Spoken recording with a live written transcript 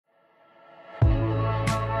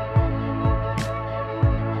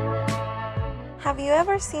Have you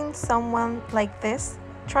ever seen someone like this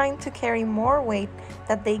trying to carry more weight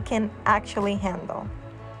that they can actually handle?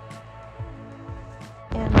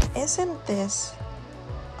 And isn't this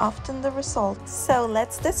often the result? So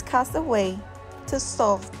let's discuss a way to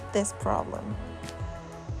solve this problem.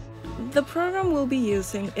 The program we'll be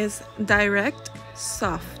using is Direct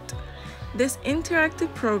Soft. This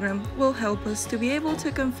interactive program will help us to be able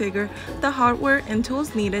to configure the hardware and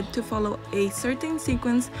tools needed to follow a certain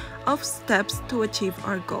sequence of steps to achieve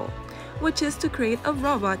our goal, which is to create a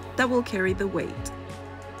robot that will carry the weight.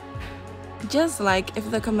 Just like if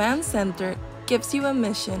the command center gives you a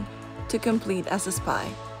mission to complete as a spy.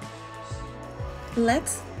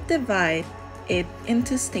 Let's divide it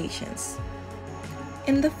into stations.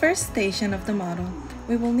 In the first station of the model,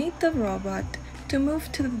 we will need the robot to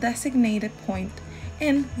move to the designated point,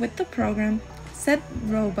 and with the program, said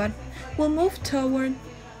robot will move toward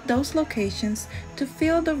those locations to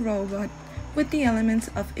fill the robot with the elements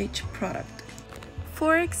of each product.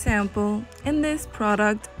 For example, in this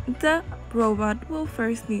product, the robot will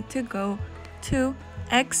first need to go to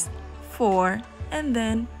X4 and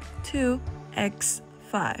then to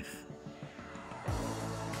X5.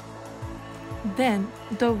 Then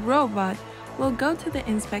the robot will go to the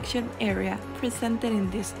inspection area presented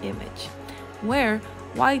in this image, where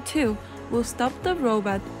Y2 will stop the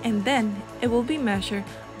robot, and then it will be measured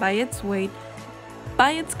by its weight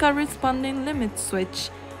by its corresponding limit switch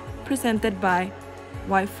presented by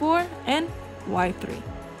Y4 and Y3.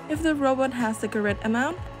 If the robot has the correct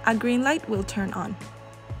amount, a green light will turn on.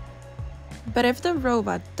 But if the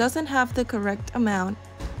robot doesn't have the correct amount,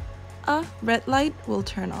 a red light will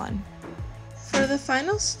turn on. For the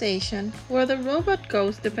final station, where the robot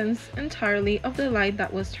goes depends entirely of the light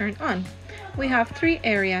that was turned on. We have three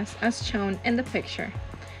areas as shown in the picture: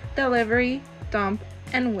 delivery, dump,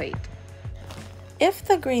 and wait. If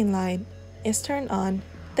the green light is turned on,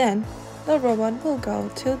 then the robot will go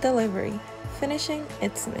to delivery, finishing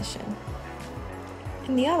its mission.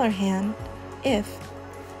 On the other hand, if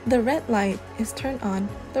the red light is turned on,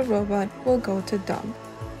 the robot will go to dump.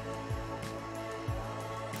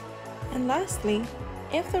 And lastly,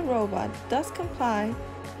 if the robot does comply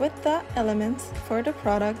with the elements for the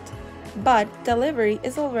product, but delivery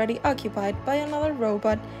is already occupied by another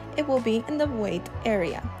robot, it will be in the wait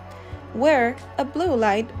area, where a blue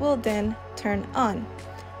light will then turn on,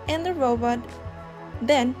 and the robot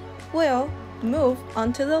then will move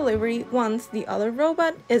on to delivery once the other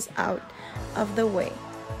robot is out of the way,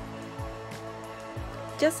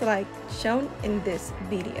 just like shown in this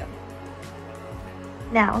video.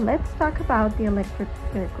 Now let's talk about the electric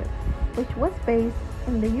circuit, which was based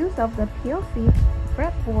in the use of the PLC,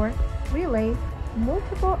 breadboard, relays,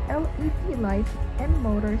 multiple LED lights, and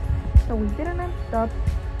motors, so we didn't end up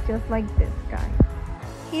just like this guy.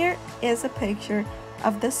 Here is a picture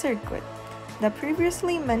of the circuit. The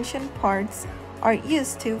previously mentioned parts are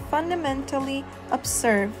used to fundamentally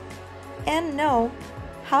observe and know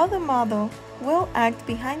how the model will act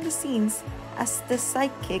behind the scenes as the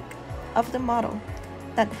sidekick of the model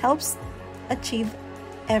that helps achieve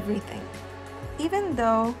everything. Even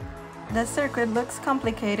though the circuit looks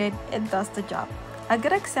complicated, it does the job. A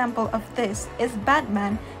good example of this is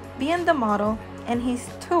Batman being the model and his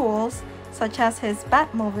tools, such as his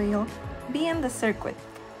Batmobile, being the circuit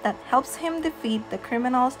that helps him defeat the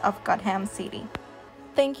criminals of Gotham City.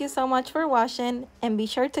 Thank you so much for watching, and be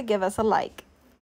sure to give us a like.